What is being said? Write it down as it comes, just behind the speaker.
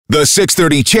The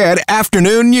 6:30 CHED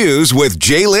Afternoon News with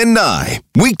Jaylen Nye.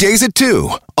 Weekdays at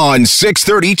 2 on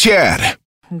 6:30 CHED.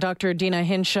 Dr. Dina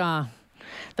Hinshaw,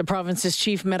 the province's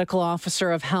Chief Medical Officer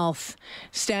of Health,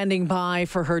 standing by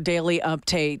for her daily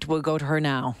update. We'll go to her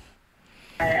now.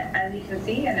 As you can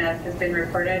see, and as has been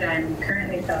reported, I'm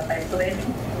currently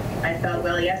self-isolating. I felt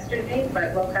well yesterday,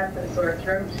 but woke up with a sore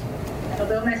throat.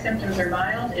 Although my symptoms are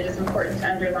mild, it is important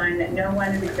to underline that no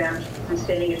one is exempt from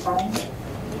staying at home,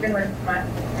 even with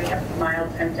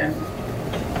mild symptoms.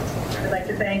 I would like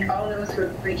to thank all those who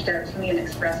have reached out to me and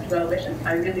expressed well wishes.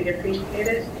 I really appreciate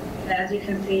it. And as you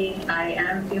can see, I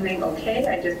am feeling okay.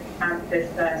 I just have this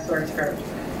sore throat.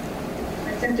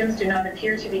 My symptoms do not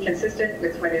appear to be consistent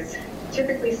with what is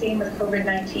typically seen with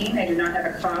COVID-19. I do not have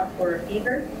a cough or a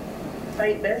fever.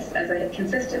 Despite this, as I have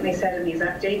consistently said in these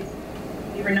updates,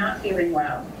 we were not feeling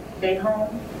well. Stay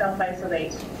home,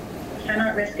 self-isolate.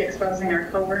 Cannot risk exposing our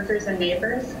co-workers and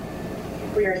neighbors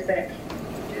if we are sick.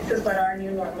 This is what our new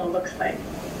normal looks like.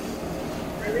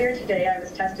 Earlier today, I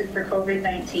was tested for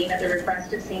COVID-19 at the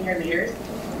request of senior leaders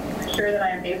to ensure that I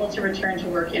am able to return to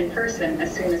work in person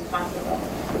as soon as possible,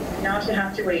 not to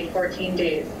have to wait 14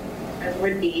 days, as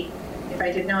would be if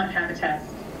I did not have a test.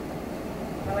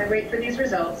 While I wait for these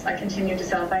results, I continue to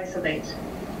self-isolate.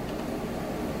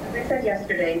 As I said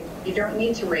yesterday, you don't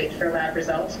need to wait for a lab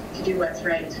result to do what's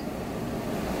right.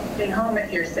 Stay home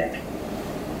if you're sick.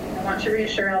 I want to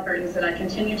reassure Albertans that I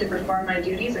continue to perform my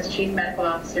duties as Chief Medical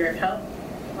Officer of Health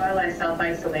while I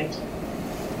self-isolate.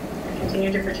 I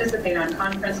continue to participate on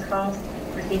conference calls,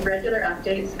 receive regular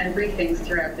updates and briefings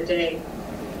throughout the day.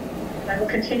 I will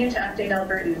continue to update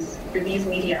Albertans through these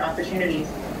media opportunities.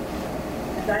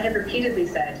 As I have repeatedly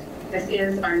said, this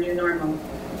is our new normal.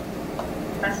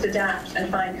 We must adapt and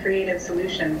find creative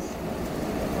solutions.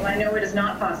 While I know it is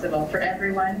not possible for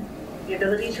everyone, the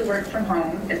ability to work from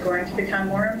home is going to become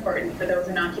more important for those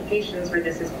in occupations where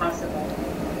this is possible.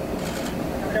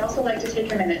 I would also like to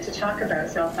take a minute to talk about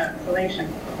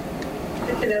self-isolation,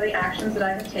 particularly actions that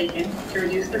I have taken to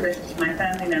reduce the risk to my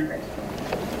family members.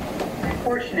 I'm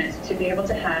fortunate to be able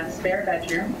to have a spare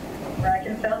bedroom where I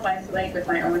can self-isolate with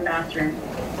my own bathroom.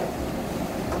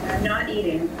 I'm not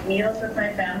eating meals with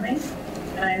my family,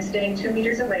 and I am staying 2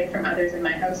 meters away from others in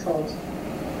my household.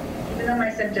 Even though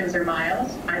my symptoms are mild,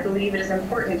 I believe it is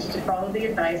important to follow the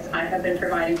advice I have been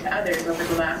providing to others over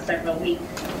the last several weeks.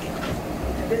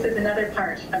 This is another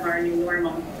part of our new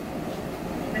normal.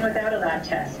 Even without a lab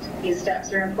test, these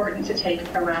steps are important to take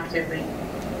proactively.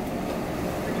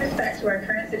 With respect to our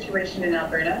current situation in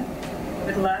Alberta,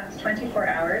 over the last 24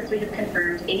 hours, we have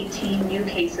confirmed 18 new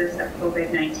cases of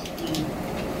COVID-19.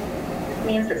 This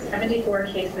means that 74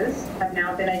 cases have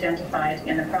now been identified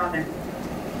in the province.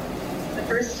 For the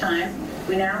first time,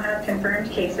 we now have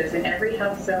confirmed cases in every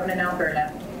health zone in Alberta,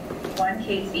 1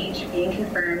 case each being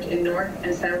confirmed in North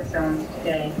and South zones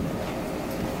today.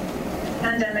 This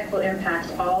pandemic will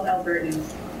impact all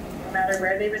Albertans, no matter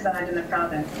where they reside in the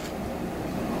province.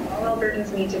 All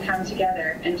Albertans need to come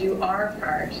together and do our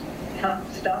part to help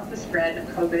stop the spread of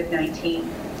COVID-19.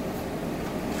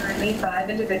 Currently, 5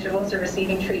 individuals are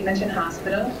receiving treatment in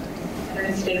hospital and are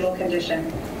in stable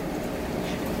condition.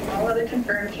 All other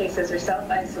confirmed cases are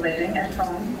self-isolating at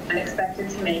home and expected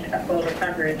to make a full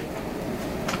recovery.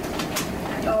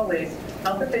 As always,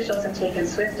 health officials have taken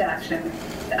swift action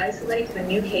to isolate the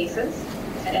new cases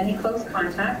and any close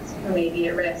contacts who may be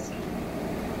at risk.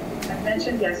 As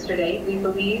mentioned yesterday, we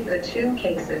believe that 2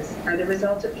 cases are the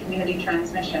result of community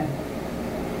transmission.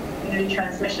 Community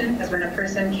transmission is when a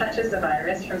person catches the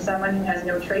virus from someone who has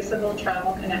no traceable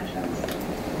travel connections.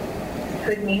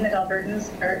 Could mean that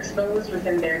Albertans are exposed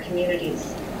within their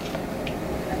communities.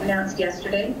 As announced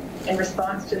yesterday, in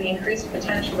response to the increased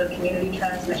potential of community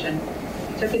transmission,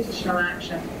 we took additional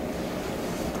action.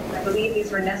 I believe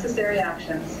these were necessary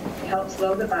actions to help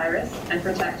slow the virus and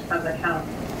protect public health.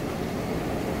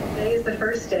 Today is the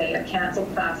first day of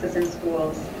canceled classes in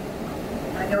schools.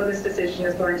 I know this decision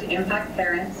is going to impact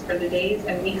parents for the days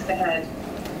and weeks ahead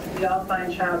as we all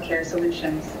find childcare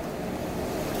solutions.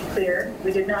 Clear,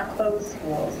 we did not close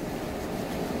schools.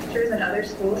 Teachers and other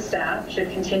school staff should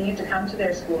continue to come to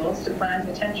their schools to plan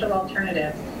potential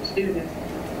alternatives to students,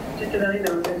 particularly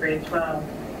those in grade 12.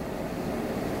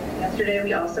 Yesterday,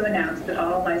 we also announced that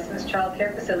all licensed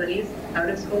childcare facilities,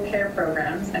 out-of-school care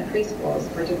programs, and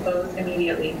preschools were to close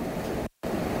immediately.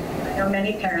 I know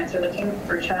many parents are looking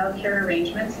for childcare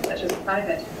arrangements such as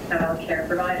private childcare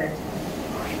providers.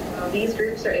 While these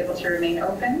groups are able to remain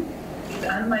open, these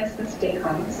unlicensed day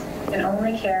homes can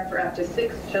only care for up to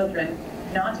 6 children,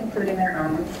 not including their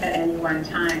own, at any one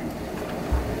time.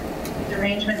 These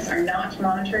arrangements are not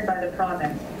monitored by the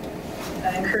province.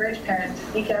 I encourage parents to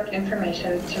seek out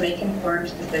information to make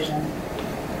informed decisions.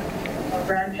 While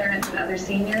grandparents and other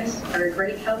seniors are a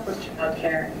great help with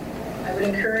childcare, I would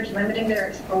encourage limiting their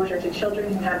exposure to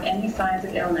children who have any signs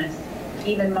of illness,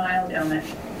 even mild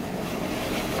illness.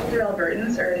 Older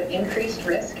Albertans are at an increased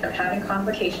risk of having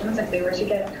complications if they were to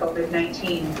get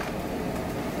COVID-19.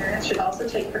 Parents should also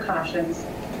take precautions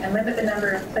and limit the number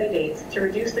of play dates to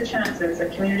reduce the chances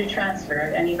of community transfer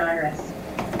of any virus.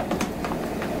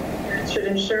 Parents should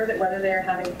ensure that whether they are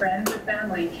having friends or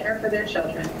family care for their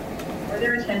children, or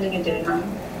they're attending a day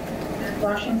home,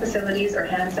 washing facilities or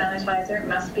hand sanitizer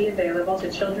must be available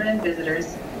to children and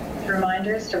visitors with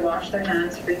reminders to wash their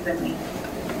hands frequently.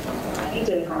 Any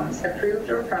day homes, approved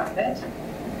or private,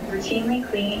 routinely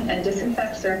clean and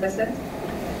disinfect surfaces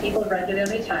people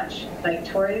regularly touch, like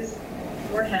toys,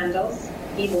 door handles,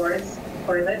 keyboards,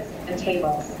 toilets, and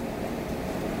tables.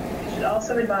 We should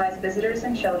also advise visitors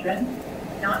and children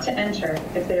not to enter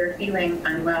if they are feeling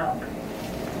unwell.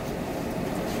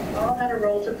 All have a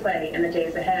role to play in the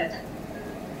days ahead.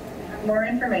 More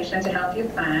information to help you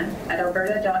plan at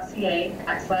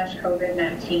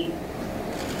alberta.ca/COVID-19. I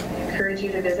encourage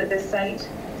you to visit this site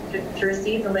to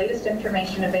receive the latest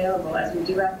information available as we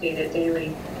do update it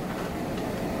daily.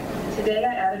 Today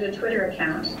I added a Twitter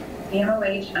account,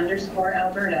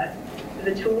 CMOH_Alberta, to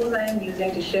the tools I am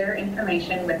using to share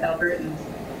information with Albertans.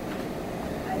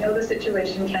 I know the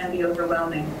situation can be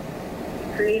overwhelming.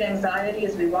 Create anxiety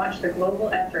as we watch the global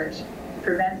effort to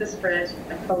prevent the spread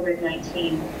of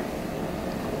COVID-19.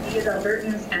 We as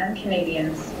Albertans and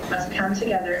Canadians must come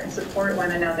together and support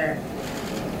one another.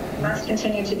 We must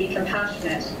continue to be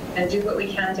compassionate and do what we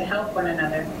can to help one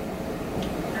another.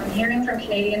 I'm hearing from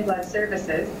Canadian Blood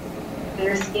Services they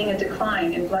are seeing a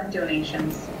decline in blood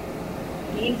donations.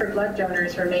 The need for blood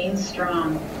donors remains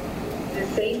strong. It is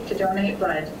safe to donate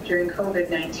blood during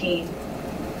COVID-19.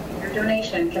 Your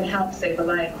donation can help save a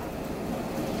life.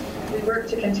 We work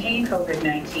to contain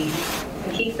COVID-19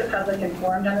 and keep the public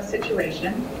informed on the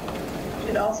situation. We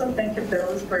should also think of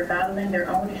those who are battling their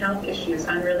own health issues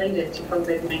unrelated to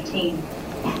COVID-19.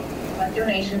 Blood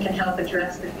donation can help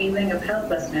address the feeling of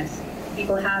helplessness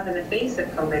people have in the face of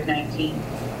COVID-19.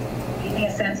 Gaining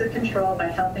a sense of control by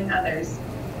helping others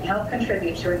can help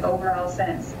contribute to an overall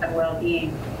sense of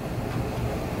well-being.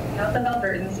 The health of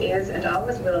Albertans is and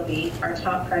always will be our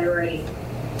top priority.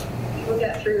 We will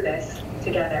get through this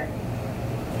together.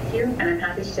 Thank you, and I'm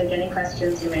happy to take any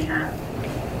questions you may have.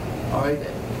 All right,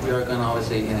 we are going to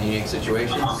obviously in a unique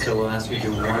situation, so we'll ask you to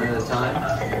do one at a time,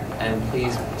 and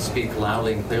please speak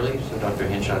loudly and clearly so Dr.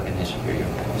 Hinshaw can hear you.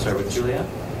 We'll start with Julia.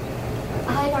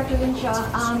 Hi, Dr. Hinshaw.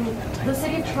 The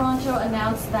City of Toronto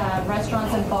announced that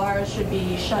restaurants and bars should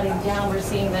be shutting down. We're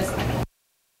seeing this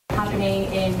happening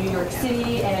in New York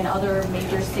City and other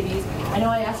major cities. I know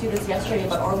I asked you this yesterday,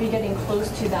 but are we getting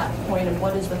close to that point, and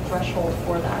what is the threshold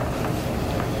for that?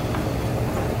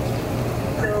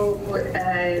 So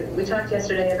we talked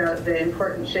yesterday about the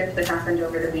important shift that happened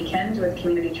over the weekend with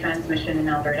community transmission in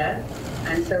Alberta.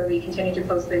 And so we continue to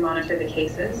closely monitor the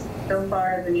cases. So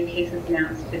far, the new cases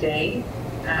announced today,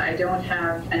 I don't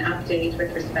have an update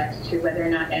with respect to whether or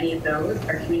not any of those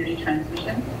are community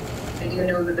transmission. I do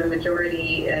know that the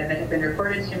majority that have been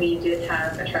reported to me did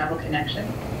have a travel connection.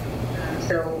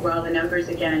 So while the numbers,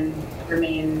 again,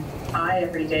 remain high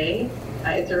every day,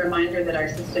 it's a reminder that our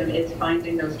system is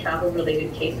finding those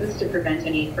travel-related cases to prevent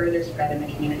any further spread in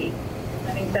the community.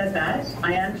 Having said that,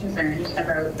 I am concerned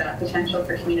about that potential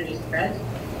for community spread.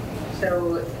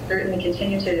 So certainly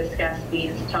continue to discuss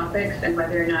these topics and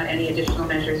whether or not any additional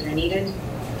measures are needed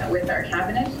with our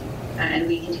cabinet. And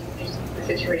we continue to take the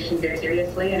situation very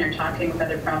seriously and are talking with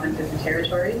other provinces and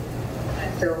territories.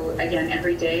 So again,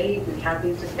 every day we have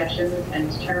these discussions and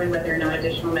determine whether or not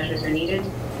additional measures are needed.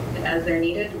 And as they're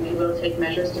needed, we will take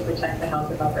measures to protect the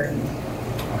health of Albertans.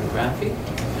 Rafi?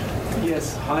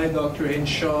 Yes, hi Dr.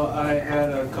 Hinshaw. I had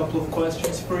a couple of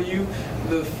questions for you.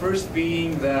 The first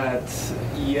being that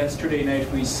yesterday night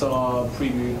we saw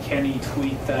Premier Kenney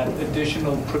tweet that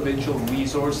additional provincial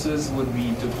resources would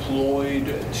be deployed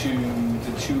to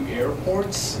the two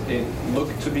airports. It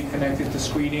looked to be connected to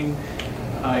screening.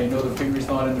 I know the Premier's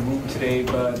not in the room today,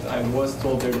 but I was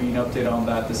told there'd be an update on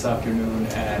that this afternoon,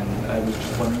 and I was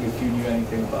just wondering if you knew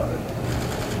anything about it.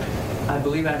 I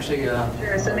believe actually...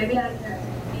 Sure, so maybe I can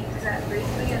that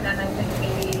briefly, and then I think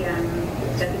maybe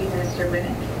Deputy Minister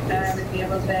Winnick would be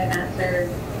able to answer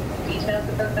details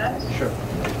about that. Sure.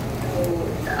 So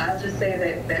I'll just say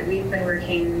that we've been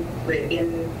working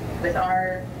with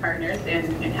our partners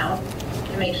in health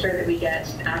to make sure that we get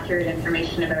accurate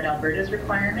information about Alberta's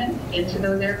requirements into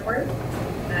those airports.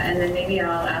 And then maybe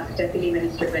I'll ask Deputy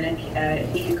Minister Winnick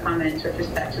if he can comment with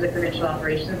respect to the Provincial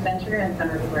Operations Centre and some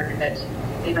of the work that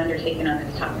they've undertaken on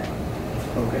this topic.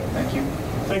 Okay, thank you.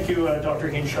 Thank you, Dr.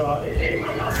 Hinshaw.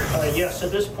 Yes,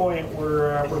 at this point,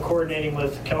 we're coordinating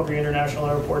with Calgary International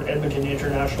Airport, Edmonton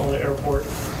International Airport,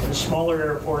 and smaller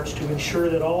airports to ensure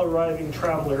that all arriving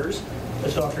travelers,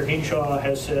 as Dr. Hinshaw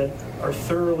has said, are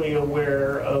thoroughly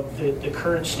aware of the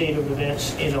current state of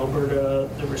events in Alberta,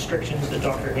 the restrictions that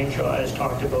Dr. Hinshaw has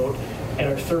talked about,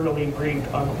 and are thoroughly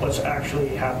briefed on what's actually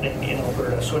happening in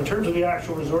Alberta. So in terms of the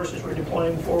actual resources we're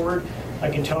deploying forward, I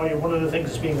can tell you one of the things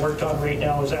that's being worked on right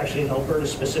now is actually an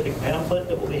Alberta-specific pamphlet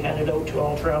that will be handed out to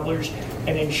all travelers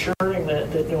and ensuring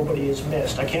that nobody is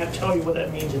missed. I can't tell you what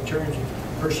that means in terms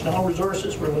of personnel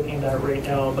resources we're looking at that right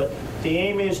now, but the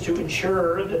aim is to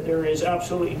ensure that there is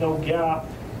absolutely no gap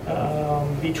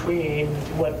between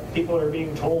what people are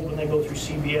being told when they go through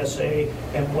CBSA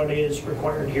and what is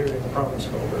required here in the province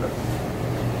of Alberta.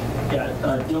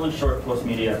 Yeah, Dylan Short, Post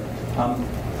Media. Kind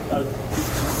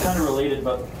of related,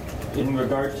 but in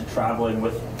regards to traveling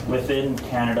within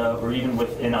Canada or even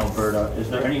within Alberta, is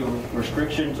there any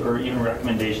restrictions or even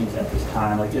recommendations at this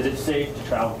time? Like, is it safe to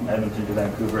travel from Edmonton to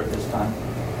Vancouver at this time?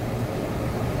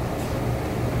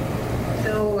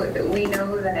 So we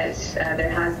know that there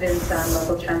has been some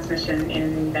local transmission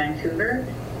in Vancouver.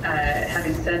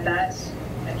 Having said that,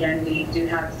 again, we do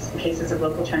have some cases of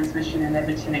local transmission in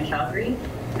Edmonton and Calgary.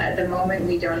 At the moment,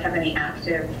 we don't have any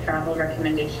active travel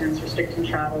recommendations restricting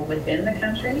travel within the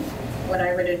country. What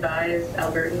I would advise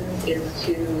Albertans is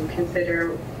to consider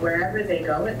wherever they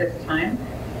go at this time,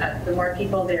 the more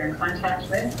people they're in contact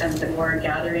with and the more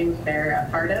gatherings they're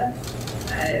a part of,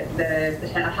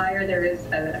 the higher there is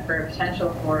for a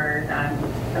potential for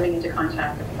coming into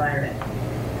contact with the virus.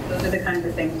 Those are the kinds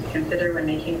of things to consider when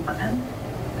making plans.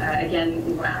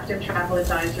 Again, active travel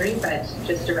advisory, but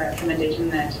just a recommendation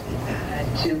that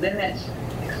to limit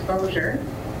exposure,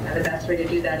 the best way to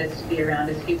do that is to be around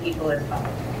as few people as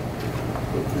possible.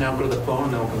 Now go to the phone,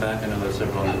 and then we'll come back. I know there's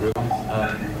several in the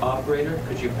room. Operator,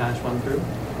 could you patch one through?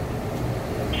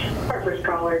 Our first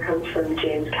caller comes from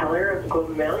James Keller of the Globe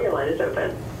and Mail. Your line is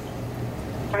open.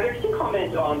 Are there some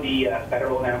comments on the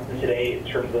federal announcement today in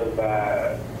terms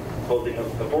of closing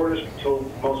of the borders to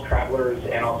most travelers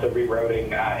and also rerouting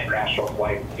international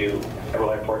flights to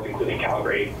several airports, including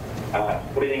Calgary?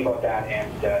 What do you think about that?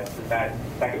 And does that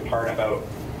second part about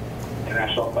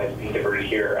international flights being diverted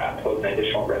here pose an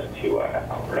additional risk to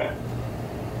Alberta?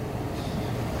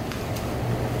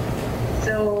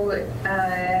 So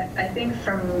I think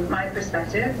from my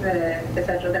perspective, the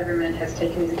federal government has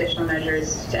taken these additional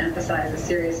measures to emphasize the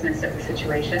seriousness of the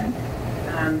situation.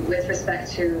 With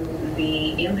respect to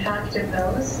the impact of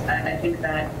those, I think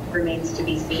that remains to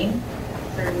be seen.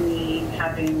 Certainly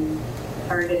having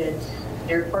targeted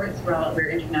airports where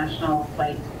international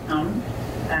flights come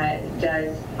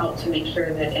does help to make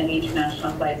sure that any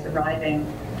international flights arriving,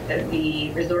 that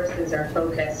the resources are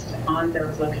focused on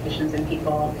those locations and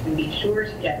people can be sure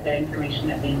to get the information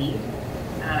that they need.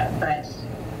 But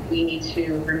we need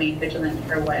to remain vigilant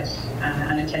for what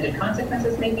unintended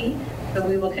consequences may be. So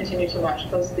we will continue to watch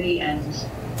closely and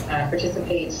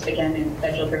participate again in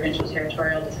federal, provincial,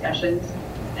 territorial discussions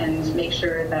and make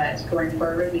sure that going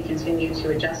forward we continue to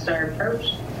adjust our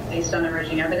approach based on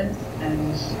emerging evidence.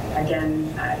 And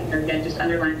again, just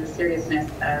underlines the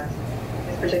seriousness of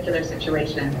this particular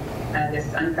situation,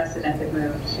 this unprecedented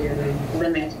move to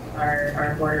limit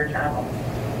our border travel.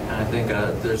 I think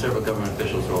there are several government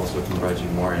officials who also can provide you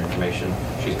more information.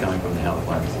 She's coming from the health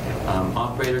ones.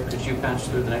 Operator, could you patch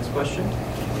through the next question?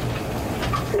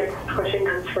 The next question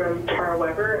comes from Tara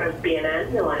Weber of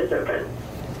BNN. Your line is open.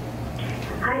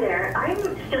 Hi there. I'm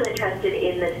still interested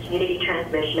in this community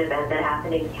transmission event that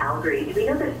happened in Calgary. Do we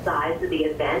know the size of the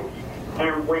event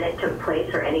and when it took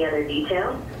place or any other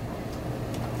details?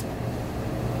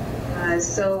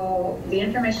 So the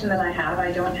information that I have,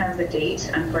 I don't have the date,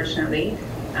 unfortunately,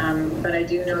 but I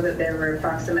do know that there were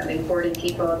approximately 40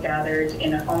 people gathered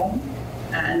in a home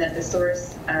and that the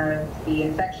source of the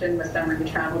infection was someone who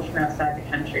traveled from outside the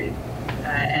country.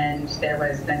 And there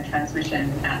was then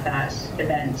transmission at that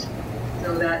event.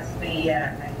 So that's the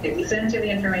extent of the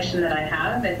information that I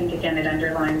have. I think, again, it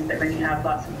underlines that when you have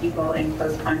lots of people in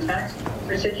close contact,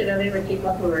 particularly with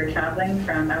people who are traveling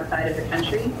from outside of the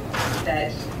country,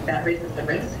 that raises the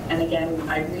risk. And again,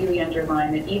 I really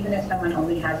underline that even if someone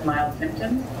only has mild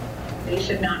symptoms, they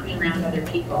should not be around other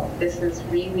people. This is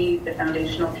really the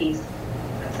foundational piece.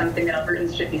 Something that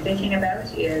Albertans should be thinking about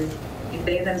is if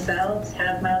they themselves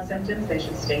have mild symptoms, they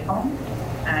should stay home.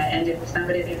 And if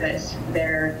somebody that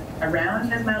they're around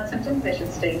has mild symptoms, they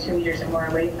should stay 2 meters or more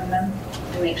away from them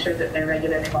and make sure that they're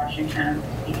regularly washing hands,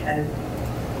 because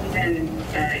even,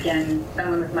 again,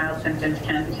 someone with mild symptoms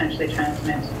can potentially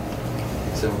transmit.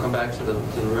 So we'll come back to the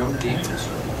room. Dean?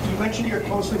 You mentioned you're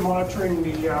closely monitoring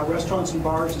the restaurants and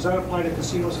bars. Does that apply to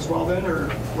casinos as well then, or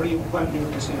what do you plan to do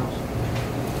with casinos?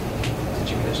 Did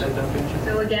you catch that, Dr.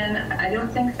 So again, I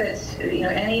don't think that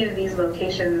any of these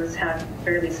locations have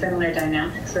fairly similar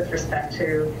dynamics with respect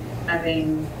to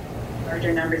having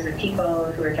larger numbers of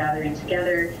people who are gathering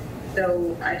together.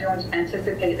 So I don't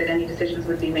anticipate that any decisions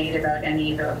would be made about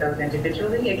any of those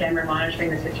individually. Again, we're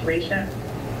monitoring the situation.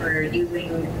 We're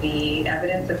using the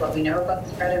evidence of what we know about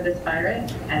the spread of this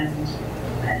virus and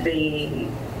the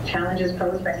challenges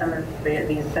posed by some of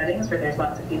these settings where there's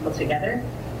lots of people together.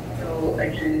 So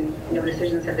again, no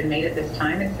decisions have been made at this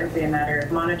time. It's simply a matter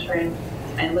of monitoring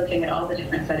and looking at all the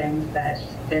different settings that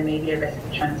there may be a risk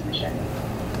of transmission.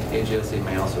 AGLC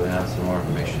may also have some more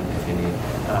information if you need.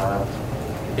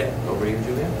 Yeah, over to you,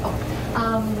 Julia.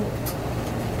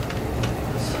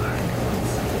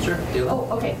 Sure, deal. Oh,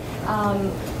 okay.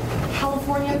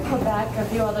 California, Quebec, a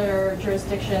few other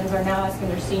jurisdictions are now asking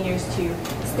their seniors to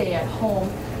stay at home.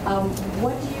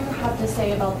 What do you have to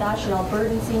say about that? Should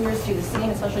Albertan seniors do the same,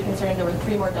 especially considering there were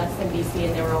 3 more deaths in BC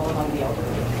and they were all among the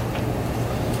elderly?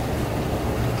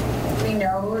 We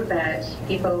know that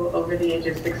people over the age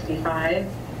of 65,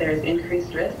 there's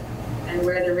increased risk. And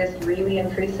where the risk really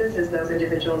increases is those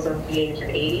individuals over the age of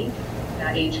 80.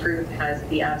 That age group has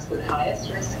the absolute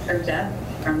highest risk of death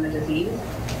from the disease.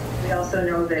 We also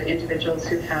know that individuals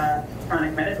who have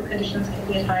chronic medical conditions can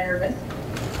be at higher risk.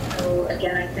 So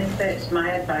again, I think that my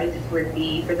advice would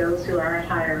be for those who are at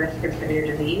higher risk of severe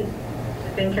disease, to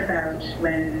think about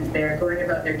when they're going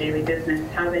about their daily business,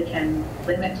 how they can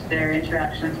limit their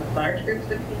interactions with large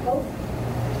groups of people.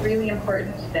 It's really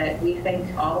important that we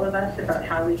think, all of us, about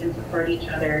how we can support each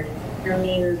other through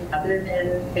means other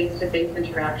than face-to-face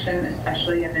interaction,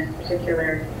 especially in this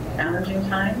particular challenging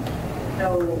time.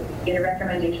 So in a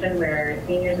recommendation where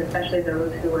seniors, especially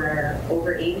those who are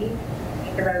over 80,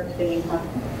 think about staying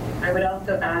home, I would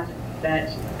also ask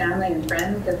that family and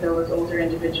friends of those older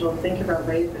individuals think about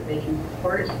ways that they can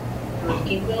support those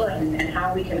people and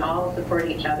how we can all support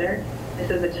each other.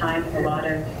 This is a time of a lot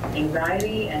of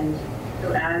anxiety, and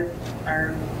so as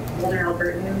our older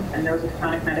Albertans and those with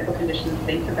chronic medical conditions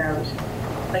think about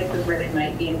places where they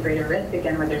might be in greater risk,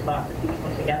 again, where there's lots of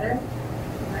people together,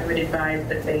 I would advise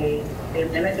that they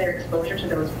limit their exposure to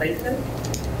those places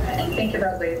and think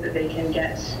about ways that they can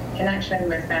get connection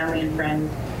with family and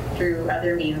friends through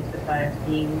other means besides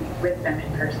being with them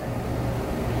in person.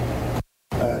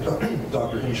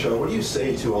 Dr. Hinshaw, what do you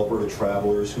say to Alberta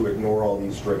travelers who ignore all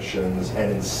these restrictions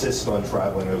and insist on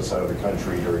traveling outside of the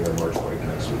country during their March break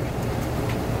next week?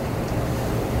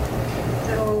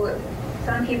 So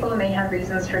some people may have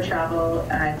reasons for travel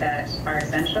that are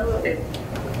essential.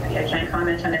 I can't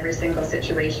comment on every single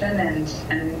situation,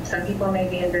 and some people may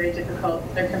be in very difficult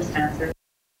circumstances.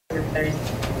 If there's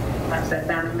perhaps a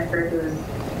family member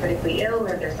who's critically ill,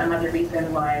 or there's some other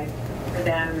reason why for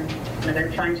them,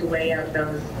 they're trying to weigh out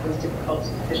those difficult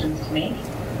decisions to make.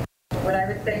 What I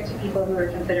would say to people who are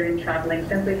considering traveling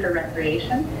simply for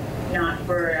recreation, not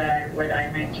for what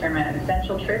I might term an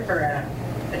essential trip or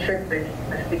a trip with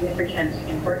significant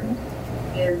importance,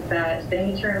 is that they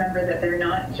need to remember that they're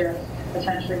not just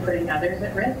potentially putting others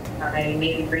at risk by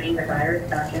maybe bringing the virus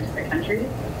back into the country.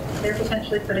 They're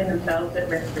potentially putting themselves at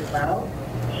risk as well,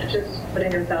 not just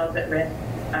putting themselves at risk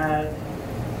of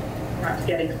perhaps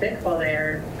getting sick while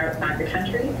they're outside the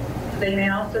country. They may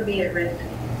also be at risk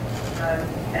of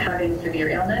having severe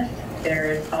illness.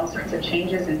 There's all sorts of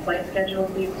changes in flight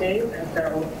schedules these days, and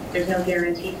so there's no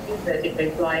guarantee that if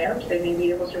they fly out, they may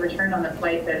be able to return on the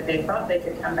flight that they thought they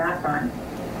could come back on.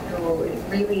 So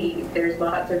really, there's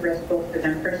lots of risk both for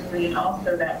them personally and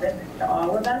also that risk to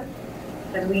all of us,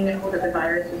 because we know that the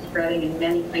virus is spreading in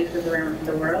many places around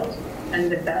the world,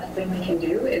 and the best thing we can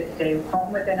do is stay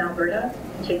home within Alberta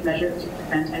and take measures to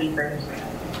prevent any further spread.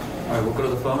 All right, we'll go to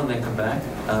the phone and then come back.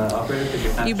 Operator, could you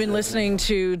pass? You've been listening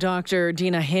to Dr.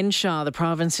 Deena Hinshaw, the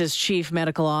province's chief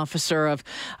medical officer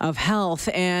of health,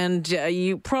 and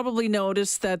you probably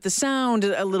noticed that the sound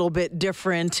a little bit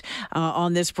different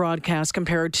on this broadcast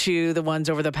compared to the ones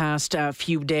over the past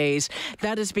few days.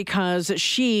 That is because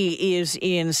she is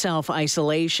in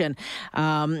self-isolation.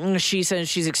 She says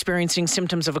she's experiencing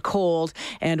symptoms of a cold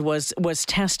and was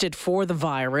tested for the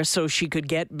virus so she could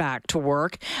get back to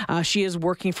work. She is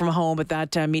working from home, but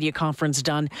that media conference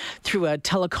done through a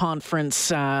teleconference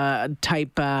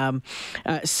type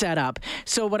setup.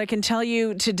 So what I can tell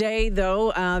you today,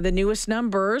 though, the newest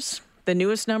numbers the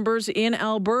newest numbers in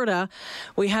Alberta.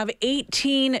 We have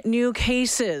 18 new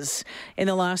cases in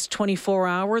the last 24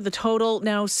 hours. The total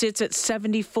now sits at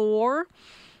 74.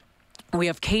 We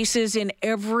have cases in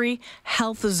every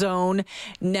health zone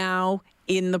now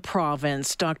in the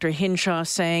province. Dr. Hinshaw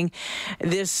saying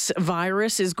this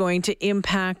virus is going to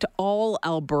impact all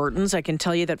Albertans. I can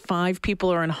tell you that 5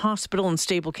 people are in hospital in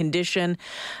stable condition,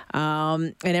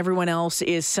 and everyone else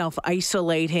is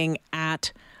self-isolating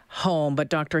at home. But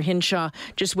Dr. Hinshaw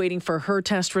just waiting for her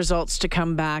test results to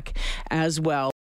come back as well.